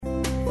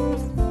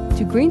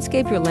To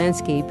greenscape your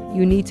landscape,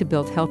 you need to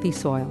build healthy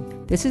soil.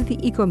 This is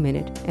the Eco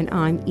Minute, and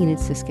I'm Enid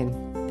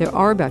Siskin. There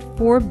are about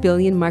 4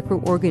 billion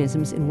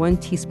microorganisms in 1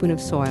 teaspoon of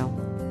soil.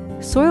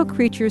 Soil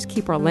creatures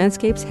keep our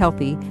landscapes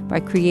healthy by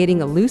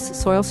creating a loose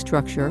soil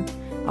structure,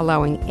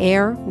 allowing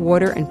air,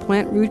 water, and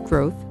plant root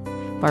growth,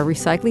 by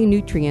recycling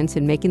nutrients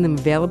and making them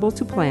available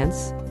to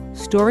plants,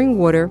 storing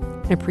water,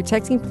 and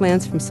protecting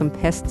plants from some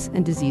pests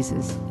and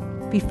diseases.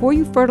 Before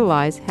you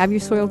fertilize, have your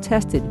soil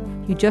tested.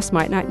 You just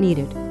might not need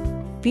it.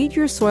 Feed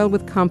your soil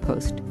with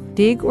compost.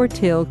 Dig or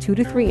till 2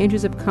 to 3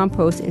 inches of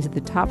compost into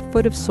the top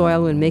foot of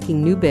soil when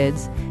making new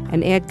beds,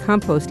 and add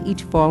compost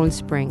each fall and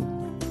spring.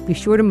 Be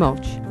sure to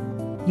mulch.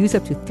 Use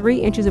up to 3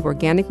 inches of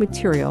organic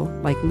material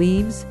like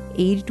leaves,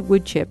 aged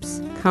wood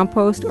chips,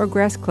 compost, or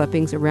grass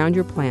clippings around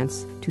your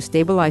plants to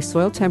stabilize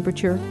soil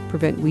temperature,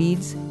 prevent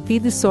weeds,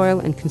 feed the soil,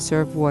 and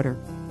conserve water.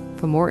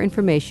 For more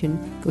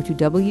information, go to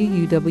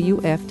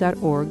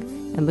wuwf.org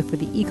and look for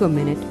the Eco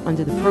Minute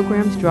under the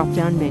program's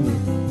drop-down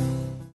menu.